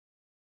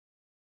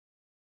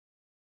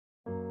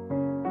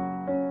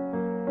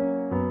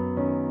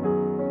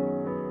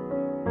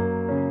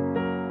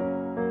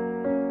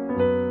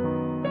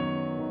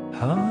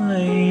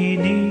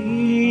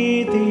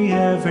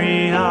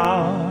every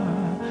hour.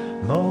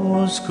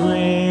 Most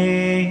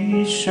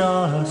gracious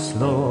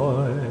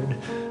Lord,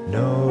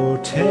 no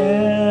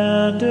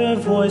tender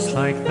voice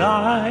like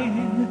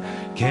thine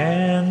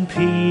can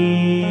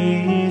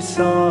peace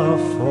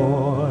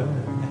afford.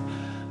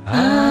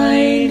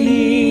 I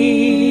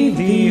need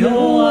thee,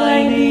 oh,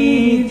 I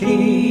need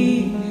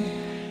thee.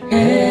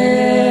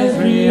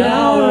 Every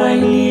hour I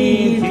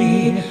need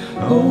thee.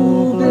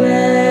 Oh,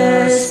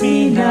 bless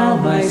me now,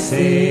 my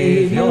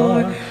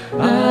Savior,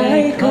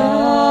 I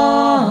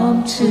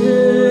come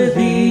to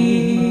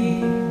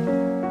thee.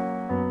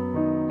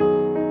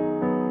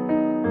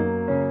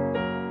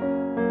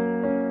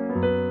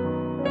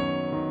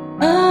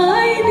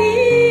 I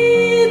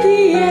need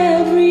thee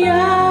every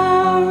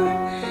hour.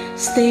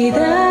 Stay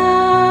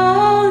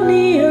thou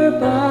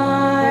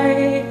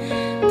nearby.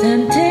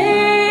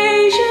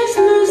 Temptations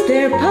lose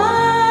their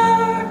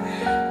power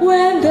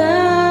when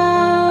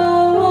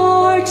thou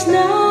art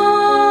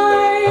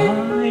nigh.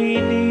 I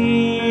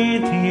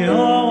need thee,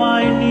 oh,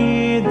 I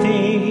need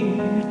thee.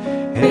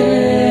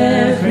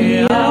 Every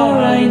hour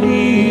I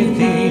need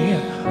thee.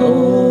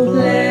 Oh,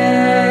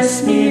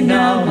 bless me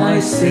now, my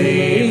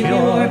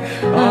Savior,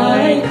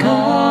 I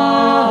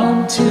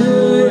come to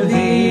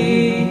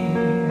thee.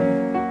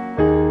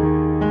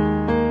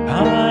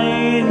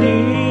 I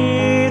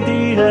need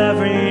thee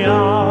every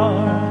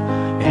hour,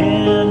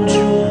 in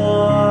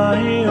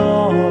joy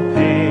or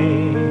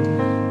pain.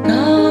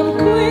 Come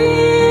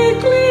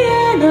quickly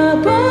and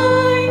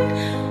abide,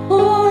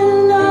 or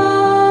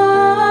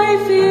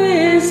life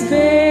is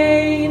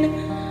vain.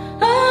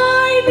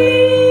 I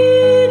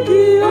need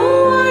thee,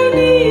 oh, I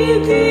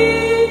need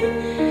thee.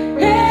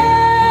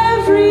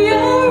 Every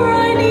hour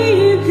I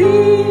need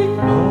thee.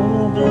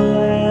 Oh,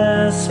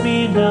 bless me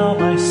now,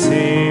 my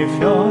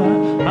Savior,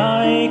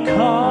 I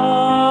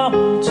come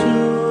to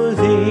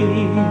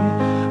thee.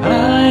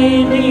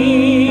 I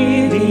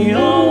need thee,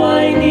 oh,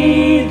 I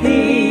need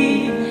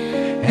thee.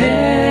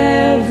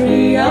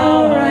 Every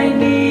hour I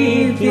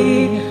need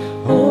thee.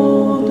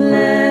 Oh,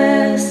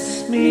 bless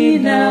me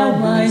now,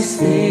 my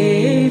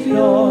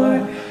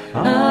Savior,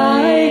 I